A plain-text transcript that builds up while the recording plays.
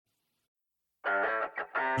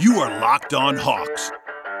You are Locked On Hawks,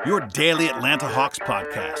 your daily Atlanta Hawks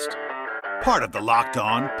podcast. Part of the Locked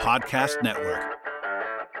On Podcast Network.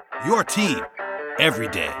 Your team every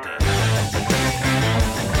day.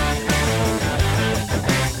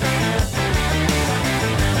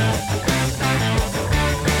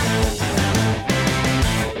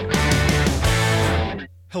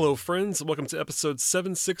 Hello, friends, and welcome to episode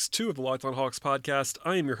 762 of the Locked On Hawks podcast.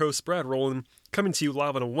 I am your host, Brad Rowland, coming to you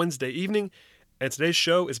live on a Wednesday evening, and today's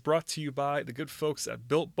show is brought to you by the good folks at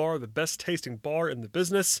Built Bar, the best tasting bar in the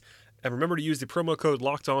business. And remember to use the promo code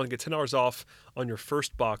Locked On and get $10 off on your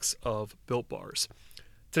first box of Built Bars.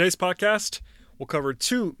 Today's podcast will cover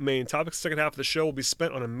two main topics. The second half of the show will be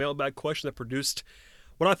spent on a mailbag question that produced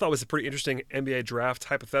what I thought was a pretty interesting NBA draft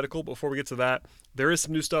hypothetical. Before we get to that, there is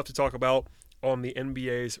some new stuff to talk about on the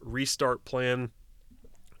NBA's restart plan.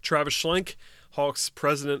 Travis Schlenk, Hawks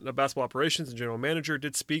president of basketball operations and general manager,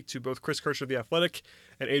 did speak to both Chris Kirschner of The Athletic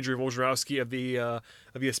and Adrian Wojnarowski of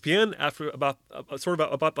ESPN about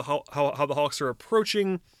how the Hawks are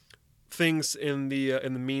approaching things in the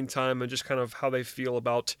meantime, and just kind of how they feel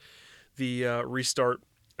about the restart,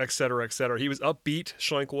 et cetera, et cetera. He was upbeat,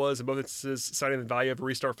 Schlenk was, in both instances, citing the value of a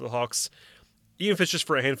restart for the Hawks, even if it's just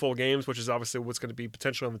for a handful of games, which is obviously what's going to be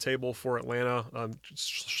potentially on the table for Atlanta.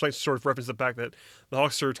 Schlenk sort of referenced the fact that the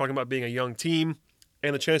Hawks are talking about being a young team,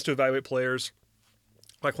 and the chance to evaluate players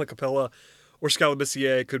like Clint Capella or Skal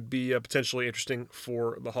Labissière could be potentially interesting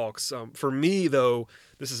for the Hawks. For me, though,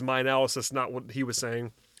 this is my analysis, not what he was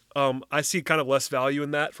saying. I see kind of less value in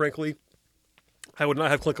that, frankly. I would not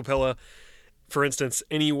have Clint Capella, for instance,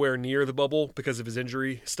 anywhere near the bubble because of his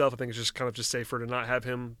injury stuff. I think it's just kind of just safer to not have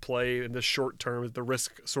him play in the short term. The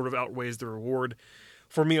risk sort of outweighs the reward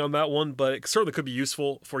for me on that one, but it certainly could be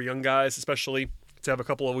useful for young guys, especially to have a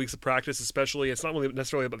couple of weeks of practice, especially. It's not really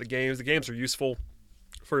necessarily about the games. The games are useful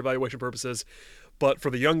for evaluation purposes, but for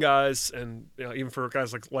the young guys and even for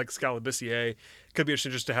guys like Skal Labissière, it could be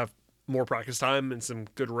interesting just to have more practice time and some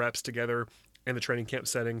good reps together in the training camp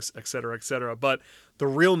settings, et cetera, et cetera. But the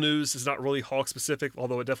real news is not really Hawks specific,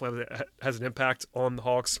 although it definitely has an impact on the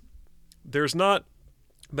Hawks. There's not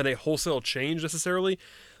been a wholesale change necessarily,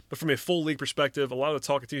 but from a full league perspective, a lot of the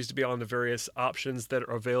talk continues to be on the various options that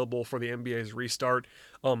are available for the NBA's restart.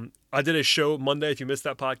 I did a show Monday. If you missed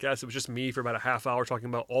that podcast, it was just me for about a half hour talking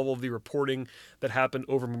about all of the reporting that happened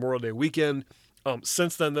over Memorial Day weekend.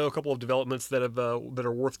 Since then, though, a couple of developments that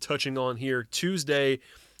are worth touching on here. Tuesday,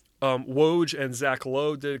 Woj and Zach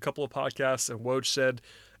Lowe did a couple of podcasts, and Woj said,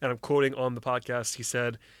 and I'm quoting on the podcast, he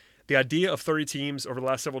said, "The idea of 30 teams over the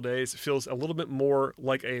last several days feels a little bit more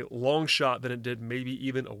like a long shot than it did maybe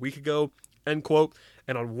even a week ago," end quote.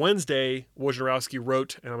 And on Wednesday, Wojnarowski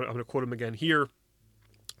wrote, and I'm going to quote him again here,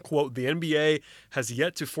 quote, "The NBA has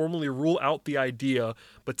yet to formally rule out the idea,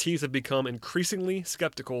 but teams have become increasingly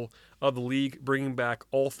skeptical of the league bringing back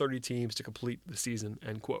all 30 teams to complete the season,"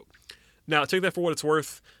 end quote. Now, take that for what it's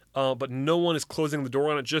worth. But no one is closing the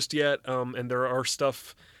door on it just yet, and there's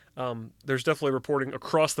definitely reporting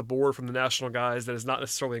across the board from the national guys that is not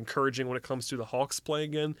necessarily encouraging when it comes to the Hawks playing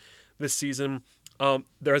again this season.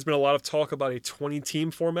 There has been a lot of talk about a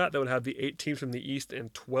 20-team format that would have the 8 teams from the East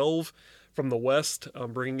and 12 from the West,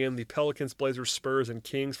 bringing in the Pelicans, Blazers, Spurs, and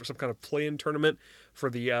Kings for some kind of play-in tournament for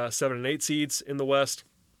the 7 and 8 seeds in the West.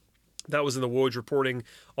 That was in the Woj reporting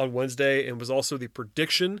on Wednesday, and was also the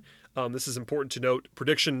prediction. This is important to note.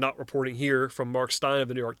 Prediction, not reporting here, from Mark Stein of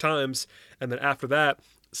the New York Times. And then after that,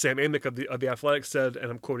 Sam Amick of the Athletic said, and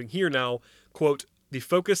I'm quoting here now, quote, "The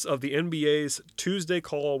focus of the NBA's Tuesday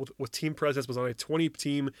call with team presidents was on a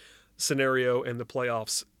 20-team scenario in the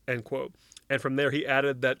playoffs," end quote. And from there he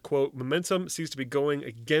added that, quote, "Momentum seems to be going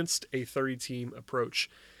against a 30-team approach,"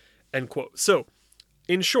 end quote. So,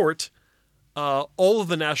 in short, all of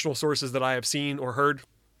the national sources that I have seen or heard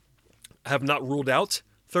have not ruled out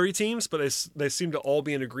 30 teams, but they seem to all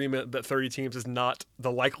be in agreement that 30 teams is not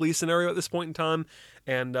the likely scenario at this point in time.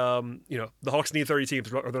 And, the Hawks need 30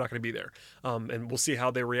 teams or they're not going to be there. And we'll see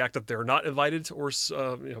how they react if they're not invited or,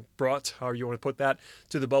 brought, however you want to put that,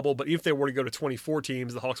 to the bubble. But if they were to go to 24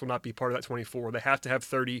 teams, the Hawks will not be part of that 24. They have to have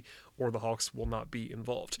 30 or the Hawks will not be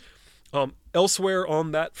involved. Elsewhere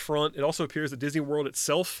on that front, it also appears that Disney World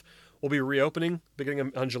itself will be reopening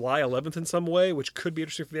beginning on July 11th in some way, which could be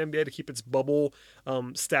interesting for the NBA to keep its bubble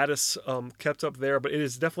status kept up there. But it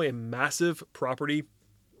is definitely a massive property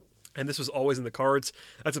And this was always in the cards.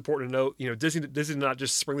 That's important to note. Disney did not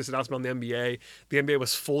just spring this announcement on the NBA. The NBA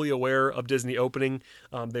was fully aware of Disney opening.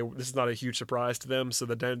 This is not a huge surprise to them. So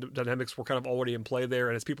the dynamics were kind of already in play there.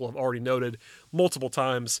 And as people have already noted multiple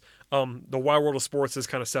times, the wide world of sports is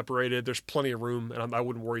kind of separated. There's plenty of room, and I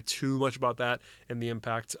wouldn't worry too much about that and the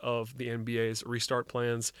impact of the NBA's restart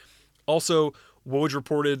plans. Also, Woj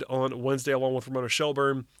reported on Wednesday, along with Ramona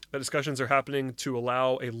Shelburne, that discussions are happening to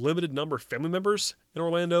allow a limited number of family members in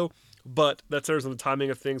Orlando, but that says on the timing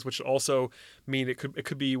of things, which also mean it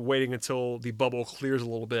could be waiting until the bubble clears a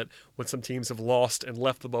little bit when some teams have lost and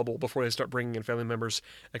left the bubble before they start bringing in family members,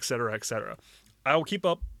 et cetera, et cetera. I will keep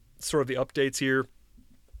up sort of the updates here,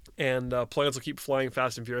 and plans will keep flying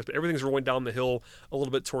fast and furious, but everything's rolling down the hill a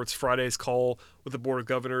little bit towards Friday's call with the Board of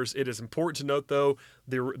Governors. It is important to note, though,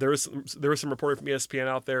 there is some reporting from ESPN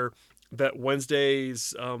out there that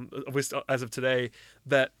Wednesdays, at least as of today,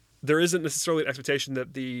 that there isn't necessarily an expectation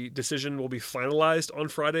that the decision will be finalized on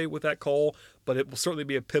Friday with that call, but it will certainly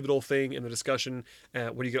be a pivotal thing in the discussion.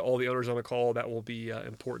 When you get all the owners on a call, that will be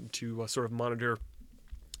important to sort of monitor.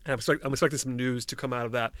 And I'm expecting some news to come out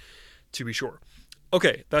of that, to be sure.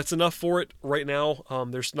 Okay, that's enough for it right now.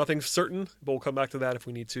 There's nothing certain, but we'll come back to that if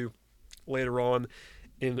we need to later on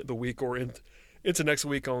in the week or into next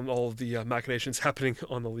week on all of the machinations happening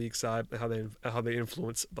on the league side and how they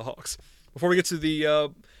influence the Hawks. Before we get to the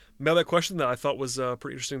mailbag question that I thought was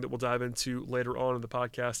pretty interesting that we'll dive into later on in the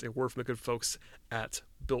podcast, a word from the good folks at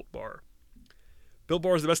Built Bar. Built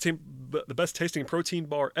Bar is the best tasting protein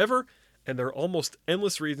bar ever, and there are almost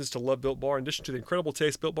endless reasons to love Built Bar. In addition to the incredible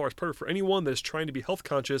taste, Built Bar is perfect for anyone that is trying to be health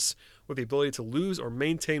conscious with the ability to lose or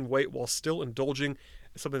maintain weight while still indulging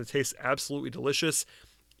in something that tastes absolutely delicious.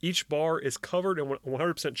 Each bar is covered in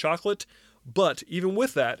 100% chocolate, but even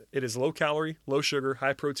with that, it is low calorie, low sugar,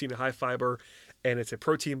 high protein, and high fiber, and it's a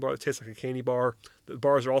protein bar that tastes like a candy bar. The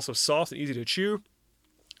bars are also soft and easy to chew.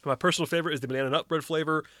 My personal favorite is the banana nut bread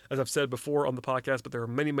flavor, as I've said before on the podcast, but there are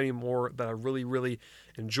many, many more that I really, really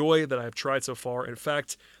enjoy that I've tried so far. In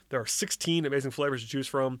fact, there are 16 amazing flavors to choose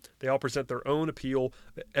from. They all present their own appeal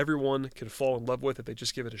that everyone can fall in love with if they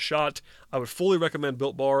just give it a shot. I would fully recommend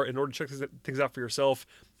Built Bar. In order to check things out for yourself,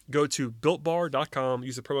 go to BuiltBar.com,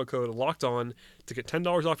 use the promo code LOCKEDON to get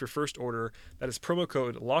 $10 off your first order. That is promo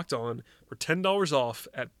code LOCKEDON for $10 off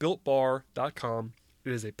at BuiltBar.com.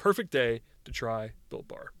 It is a perfect day to try Built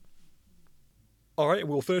Bar. All right,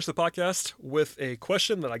 we'll finish the podcast with a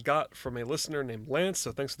question that I got from a listener named Lance.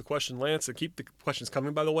 So thanks for the question, Lance. And keep the questions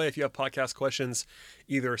coming, by the way. If you have podcast questions,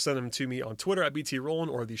 either send them to me on Twitter at BTRolling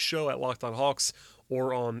or the show at Locked On Hawks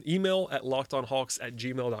or on email at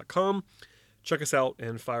lockedonhawks@gmail.com. Check us out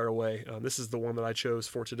and fire away. This is the one that I chose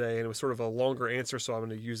for today, and it was sort of a longer answer, so I'm going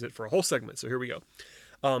to use it for a whole segment. So here we go.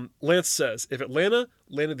 Lance says, if Atlanta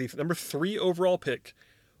landed the number 3 overall pick,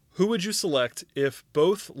 who would you select if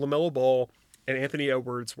both LaMelo Ball and Anthony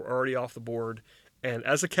Edwards were already off the board? And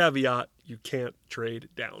as a caveat, you can't trade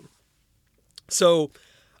down. So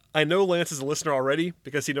I know Lance is a listener already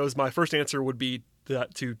because he knows my first answer would be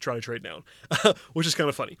to try to trade down, which is kind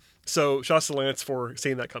of funny. So shout out to Lance for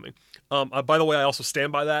seeing that coming. By the way, I also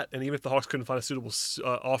stand by that. And even if the Hawks couldn't find a suitable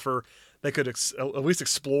offer, they could at least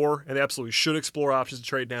explore, and they absolutely should explore options to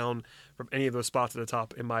trade down from any of those spots at the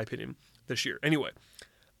top, in my opinion, this year. Anyway,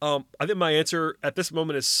 I think my answer at this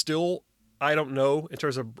moment is still, I don't know, in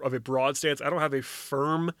terms of a broad stance. I don't have a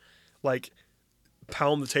firm,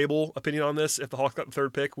 pound the table opinion on this. If the Hawks got the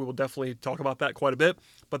 3rd pick, we will definitely talk about that quite a bit.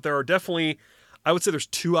 But there are definitely, I would say there's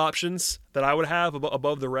 2 options that I would have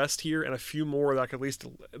above the rest here, and a few more that I could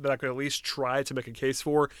at least try to make a case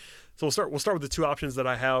for. So we'll start with the 2 options that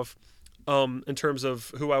I have in terms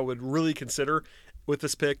of who I would really consider with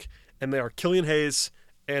this pick, and they are Killian Hayes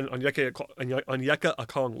and Onyeka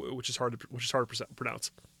Okongwu, which is hard to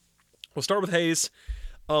pronounce. We'll start with Hayes.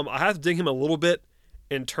 I have to ding him a little bit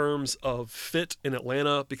in terms of fit in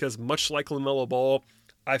Atlanta because much like LaMelo Ball,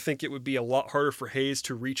 I think it would be a lot harder for Hayes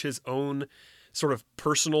to reach his own sort of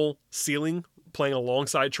personal ceiling playing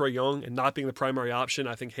alongside Trae Young and not being the primary option.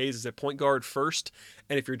 I think Hayes is a point guard first,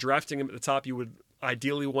 and if you're drafting him at the top, you would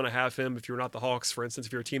ideally want to have him, if you're not the Hawks, for instance,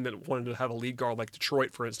 if you're a team that wanted to have a lead guard like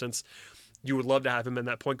Detroit, for instance, you would love to have him in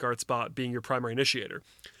that point guard spot being your primary initiator.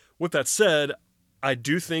 With that said, I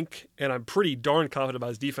do think, and I'm pretty darn confident about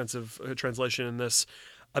his defensive translation in this,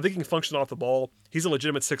 I think he can function off the ball. He's a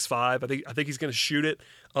legitimate 6'5". I think he's going to shoot it.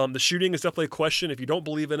 The shooting is definitely a question. If you don't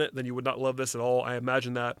believe in it, then you would not love this at all. I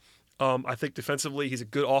imagine that. I think defensively, he's a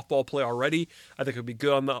good off-ball player already. I think he'll be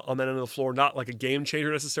good on that end of the floor. Not like a game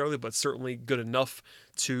changer necessarily, but certainly good enough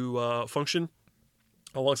to function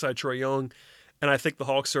alongside Trae Young. And I think the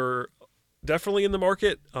Hawks are definitely in the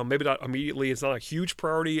market. Maybe not immediately. It's not a huge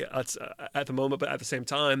priority at the moment, but at the same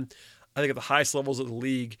time, I think at the highest levels of the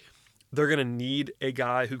league, they're going to need a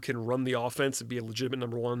guy who can run the offense and be a legitimate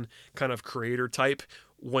number one kind of creator type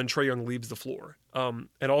when Trae Young leaves the floor,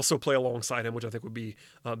 and also play alongside him, which I think would be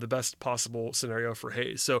the best possible scenario for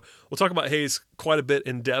Hayes. So we'll talk about Hayes quite a bit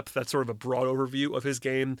in depth. That's sort of a broad overview of his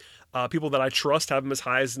game. People that I trust have him as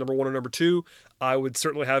high as number one or number two. I would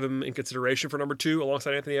certainly have him in consideration for number two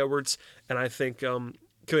alongside Anthony Edwards, and I think Killian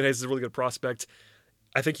Hayes is a really good prospect.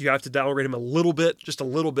 I think you have to downgrade him a little bit, just a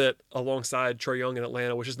little bit, alongside Trae Young in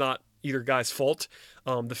Atlanta, which is not either guy's fault.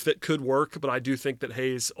 The fit could work, but I do think that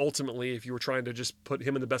Hayes, ultimately, if you were trying to just put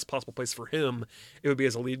him in the best possible place for him, it would be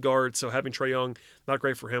as a lead guard. So having Trae Young, not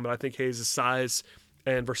great for him, but I think Hayes' size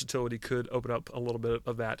and versatility could open up a little bit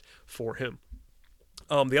of that for him.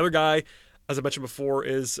 The other guy, as I mentioned before,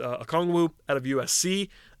 is Okongwu out of USC.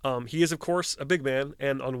 He is, of course, a big man,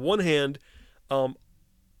 and on one hand,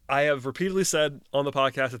 I have repeatedly said on the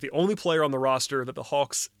podcast that the only player on the roster that the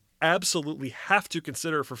Hawks absolutely have to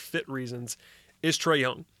consider for fit reasons is Trae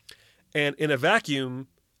Young. And in a vacuum,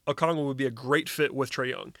 Okongwu would be a great fit with Trae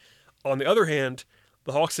Young. On the other hand,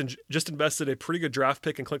 the Hawks just invested a pretty good draft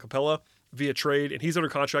pick in Clint Capella via trade, and he's under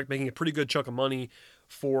contract making a pretty good chunk of money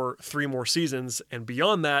for 3 more seasons. And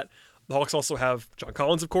beyond that, the Hawks also have John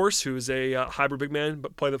Collins, of course, who's a hybrid big man,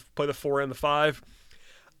 but play the 4 and the 5.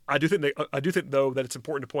 I do think though that it's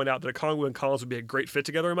important to point out that Okongwu and Collins would be a great fit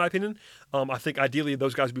together, in my opinion. I think ideally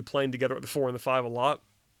those guys would be playing together at the 4 and the 5 a lot.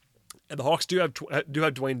 And the Hawks do have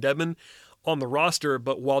Dwayne Dedmon on the roster,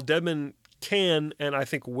 but while Dedmon can and I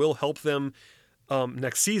think will help them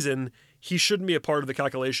next season, he shouldn't be a part of the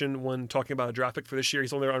calculation when talking about a draft pick for this year.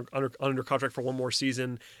 He's only under contract for 1 more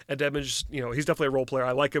season, and Dedmon just, he's definitely a role player.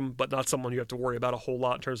 I like him, but not someone you have to worry about a whole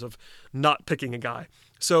lot in terms of not picking a guy.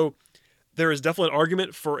 So there is definitely an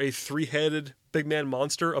argument for a 3-headed big man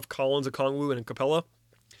monster of Collins, Okongwu, and Capella.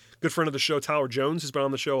 Good friend of the show, Tyler Jones, who's been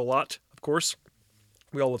on the show a lot, of course.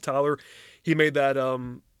 We all love Tyler. He made that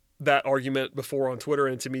argument before on Twitter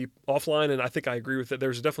and to me offline, and I think I agree with it.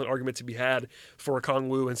 There's definitely an argument to be had for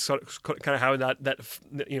Okongwu and kind of having that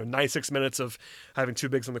 96 minutes of having 2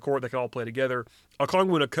 bigs on the court that can all play together.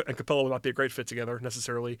 Okongwu and Capella would not be a great fit together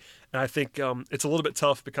necessarily, and I think it's a little bit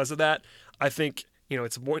tough because of that. I think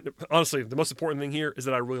it's important. Honestly, the most important thing here is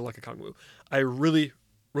that I really like Okongwu. I really,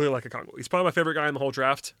 really like Okongwu. He's probably my favorite guy in the whole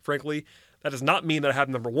draft, frankly. That does not mean that I have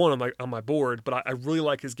him number 1 on my board, but I really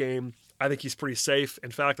like his game. I think he's pretty safe. In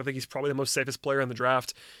fact, I think he's probably the most safest player in the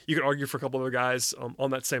draft. You can argue for a couple other guys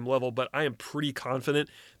on that same level, but I am pretty confident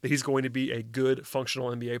that he's going to be a good, functional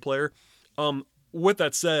NBA player. With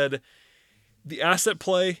that said, the asset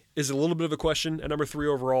play is a little bit of a question at number 3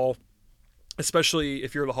 overall, especially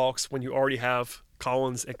if you're the Hawks when you already have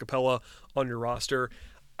Collins and Capella on your roster.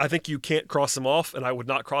 I think you can't cross him off, and I would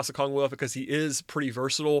not cross Okongwu off because he is pretty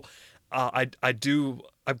versatile. I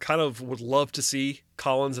kind of would love to see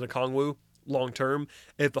Collins and Okongwu long term.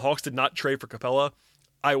 If the Hawks did not trade for Capella,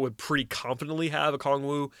 I would pretty confidently have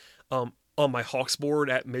Okongwu on my Hawks board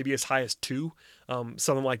at maybe as high as 2,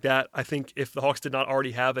 something like that. I think if the Hawks did not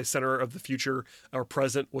already have a center of the future or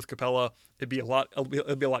present with Capella, it'd be a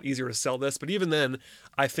lot easier to sell this. But even then,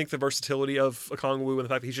 I think the versatility of Okongwu and the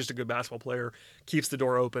fact that he's just a good basketball player keeps the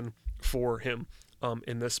door open for him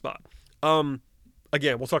in this spot.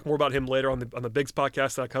 Again, we'll talk more about him later on the Bigs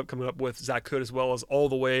podcast that I'm coming up with Zach Hood, as well as all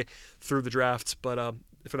the way through the draft. But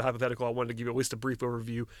for the hypothetical, I wanted to give you at least a brief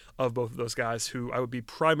overview of both of those guys who I would be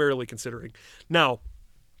primarily considering. Now,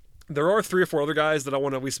 there are 3 or 4 other guys that I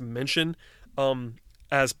want to at least mention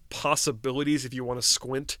as possibilities if you want to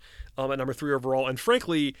squint at number 3 overall. And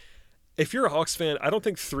frankly, if you're a Hawks fan, I don't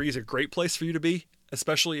think 3 is a great place for you to be,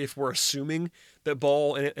 especially if we're assuming that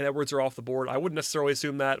Ball and Edwards are off the board. I wouldn't necessarily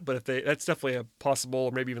assume that, but that's definitely a possible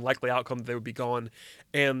or maybe even likely outcome that they would be gone.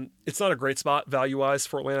 And it's not a great spot value-wise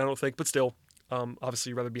for Atlanta, I don't think, but still,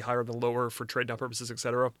 obviously you'd rather be higher than lower for trade down purposes,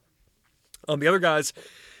 etc. The other guys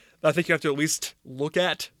that I think you have to at least look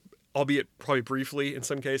at, albeit probably briefly in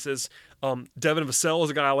some cases, Devin Vassell is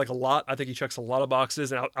a guy I like a lot. I think he checks a lot of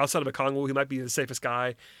boxes, and outside of Okongwu, he might be the safest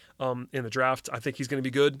guy in the draft. I think he's going to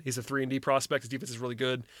be good. He's a 3-and-D prospect. His defense is really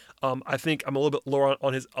good. I think I'm a little bit lower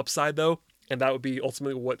on his upside, though, and that would be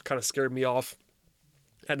ultimately what kind of scared me off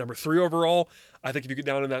at number 3 overall. I think if you get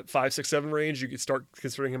down in that 5, 6, 7 range, you could start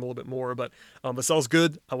considering him a little bit more. But Vassell's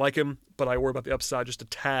good. I like him, but I worry about the upside just a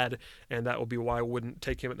tad, and that would be why I wouldn't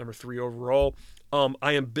take him at number 3 overall.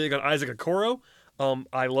 I am big on Isaac Okoro.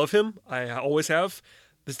 I love him. I always have.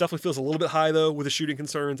 This definitely feels a little bit high, though, with the shooting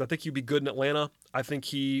concerns. I think he'd be good in Atlanta. I think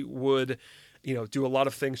he would do a lot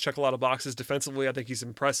of things, check a lot of boxes. Defensively, I think he's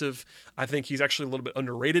impressive. I think he's actually a little bit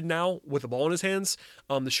underrated now with the ball in his hands.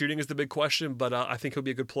 The shooting is the big question, but I think he'll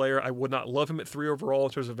be a good player. I would not love him at 3 overall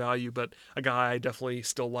in terms of value, but a guy I definitely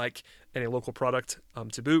still like and a local product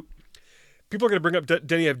to boot. People are going to bring up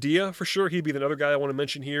Denny Avdia for sure. He'd be another guy I want to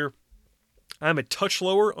mention here. I'm a touch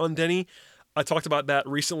lower on Denny. I talked about that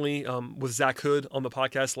recently with Zach Hood on the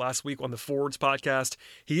podcast last week on the Forwards podcast.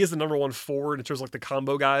 He is the number one forward in terms of like the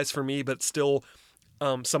combo guys for me, but still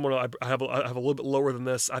someone I have a little bit lower than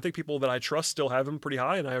this. I think people that I trust still have him pretty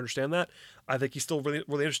high, and I understand that. I think he's still really,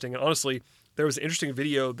 really interesting. And honestly, there was an interesting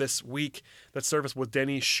video this week that surfaced with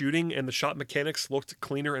Denny shooting, and the shot mechanics looked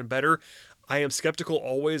cleaner and better. I am skeptical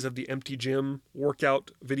always of the empty gym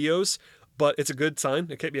workout videos, but it's a good sign.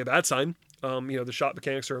 It can't be a bad sign. The shot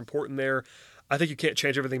mechanics are important there. I think you can't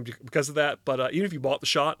change everything because of that, but even if you bought the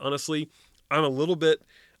shot, honestly, I'm a little bit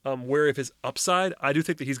wary of his upside. I do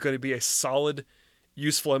think that he's going to be a solid,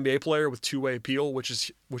 useful NBA player with two-way appeal, which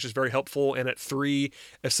is very helpful. And at 3,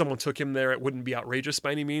 if someone took him there, it wouldn't be outrageous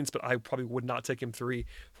by any means, but I probably would not take him 3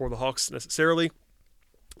 for the Hawks necessarily.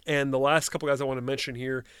 And the last couple guys I want to mention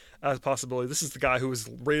here as a possibility, this is the guy who was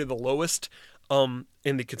rated the lowest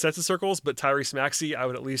in the consensus circles, but Tyrese Maxey I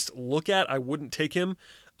would at least look at. I wouldn't take him,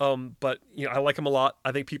 but I like him a lot.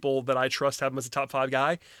 I think people that I trust have him as a top 5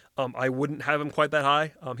 guy. I wouldn't have him quite that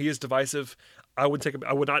high. He is divisive. I would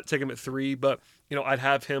not take him at 3, but I'd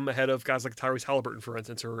have him ahead of guys like Tyrese Halliburton, for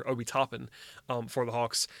instance, or Obi Toppin for the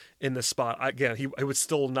Hawks in this spot. Again, he would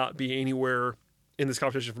still not be anywhere in this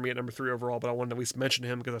competition for me at number 3 overall, but I wanted to at least mention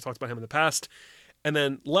him because I talked about him in the past. And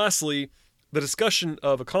then lastly, the discussion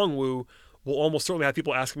of Okongwu will almost certainly have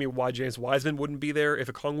people asking me why James Wiseman wouldn't be there if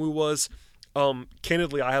Okongwu was.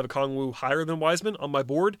 Candidly, I have Okongwu higher than Wiseman on my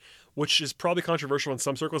board, which is probably controversial in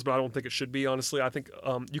some circles, but I don't think it should be, honestly. I think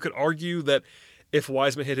you could argue that if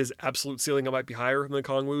Wiseman hit his absolute ceiling, it might be higher than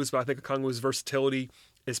Okongwu's, but I think Okongwu's versatility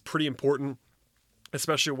is pretty important,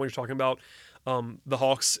 especially when you're talking about the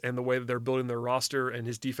Hawks and the way that they're building their roster and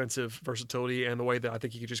his defensive versatility and the way that I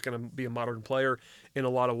think he's just going to be a modern player in a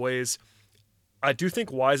lot of ways. I do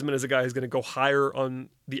think Wiseman is a guy who's going to go higher on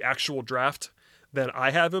the actual draft than I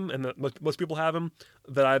have him and that most people have him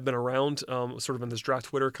that I've been around sort of in this draft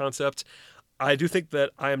Twitter concept. I do think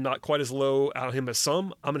that I am not quite as low on him as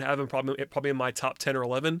some. I'm going to have him probably in my top 10 or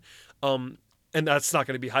 11. And that's not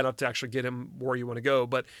going to be high enough to actually get him where you want to go.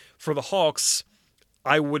 But for the Hawks,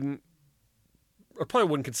 I probably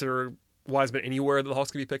wouldn't consider Wiseman anywhere that the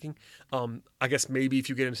Hawks could be picking. I guess maybe if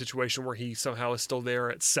you get in a situation where he somehow is still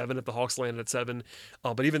there at 7 if the Hawks landed at 7.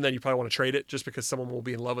 But even then, you probably want to trade it just because someone will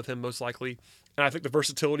be in love with him most likely. And I think the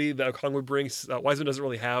versatility that Okongwu brings, Wiseman doesn't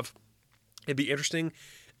really have. It'd be interesting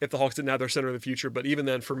if the Hawks didn't have their center of the future. But even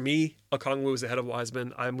then, for me, Okongwu is ahead of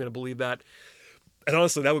Wiseman. I'm going to believe that. And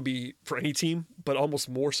honestly, that would be for any team, but almost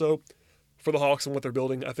more so for the Hawks and what they're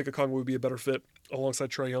building. I think Okongwu would be a better fit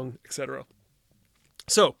alongside Trae Young, etc.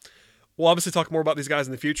 So, we'll obviously talk more about these guys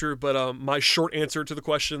in the future, but my short answer to the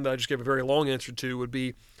question that I just gave a very long answer to would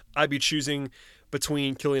be I'd be choosing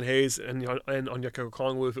between Killian Hayes and Onyeka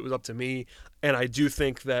Okongwu if it was up to me. And I do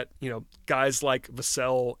think that, guys like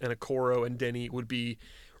Vassell and Okoro and Denny would be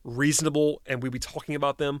reasonable, and we'd be talking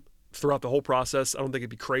about them throughout the whole process. I don't think it'd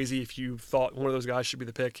be crazy if you thought one of those guys should be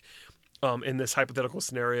the pick in this hypothetical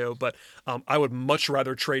scenario, but I would much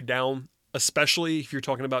rather trade down, especially if you're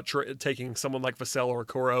talking about taking someone like Vassell or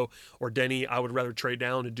Okoro or Denny. I would rather trade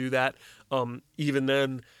down and do that. Even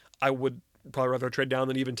then, I would probably rather trade down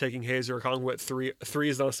than even taking Hayes or Okongwu at 3. 3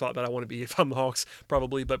 is not a spot that I want to be if I'm the Hawks,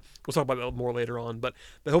 probably, but we'll talk about that more later on. But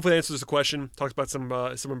hopefully that answers the question. Talks about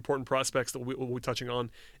some important prospects that we'll be touching on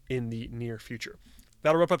in the near future.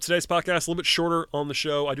 That'll wrap up today's podcast. A little bit shorter on the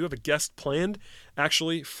show. I do have a guest planned,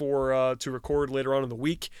 actually, to record later on in the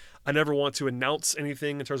week. I never want to announce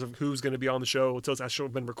anything in terms of who's going to be on the show until it's actually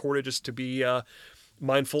been recorded, just to be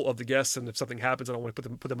mindful of the guests. And if something happens, I don't want to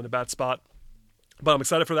put them in a bad spot. But I'm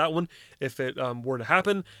excited for that one if it were to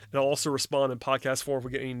happen. And I'll also respond in podcast form if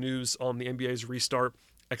we get any news on the NBA's restart,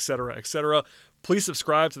 etc., etc. Please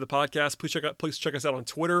subscribe to the podcast. Please check us out on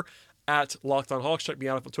Twitter at Locked On Hawks. Check me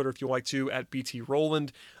out on Twitter if you like to at BT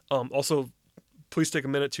Rowland. Also, please take a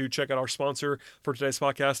minute to check out our sponsor for today's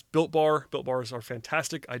podcast, Built Bar. Built Bars are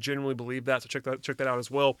fantastic. I genuinely believe that. So check that out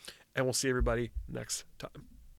as well. And we'll see everybody next time.